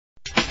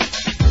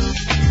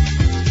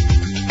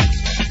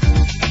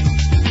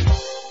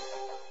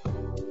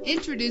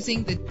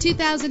Introducing the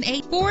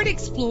 2008 Ford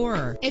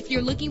Explorer. If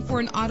you're looking for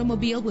an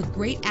automobile with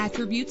great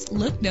attributes,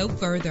 look no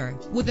further.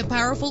 With a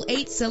powerful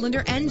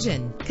 8-cylinder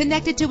engine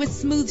connected to a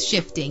smooth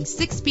shifting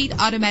 6-speed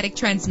automatic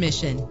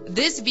transmission,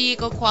 this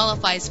vehicle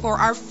qualifies for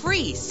our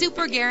free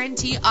Super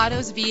Guarantee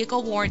Autos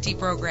Vehicle Warranty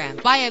Program.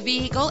 Buy a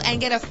vehicle and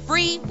get a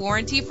free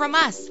warranty from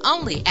us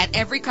only at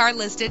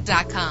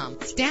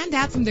everycarlisted.com. Stand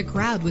out from the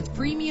crowd with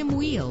premium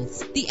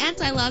wheels. The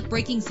anti-lock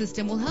braking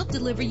system will help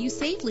deliver you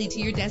safely to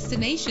your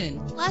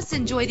destination. Plus,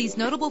 enjoy these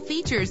notable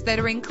features that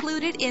are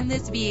included in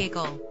this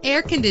vehicle: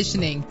 air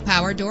conditioning,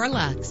 power door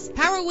locks,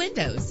 power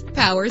windows,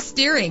 power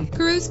steering,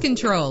 cruise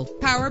control,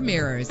 power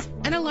mirrors,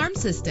 an alarm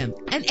system,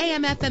 an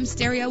AM/FM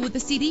stereo with a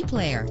CD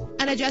player,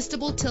 an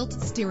adjustable tilt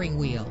steering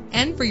wheel.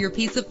 And for your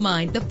peace of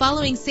mind, the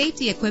following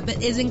safety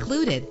equipment is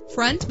included: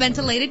 front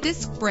ventilated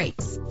disc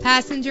brakes,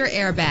 passenger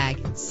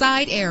airbag,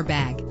 side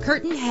airbag,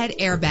 curtain head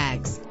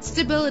airbags,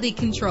 stability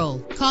control.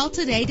 Call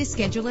today to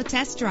schedule a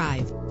test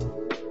drive.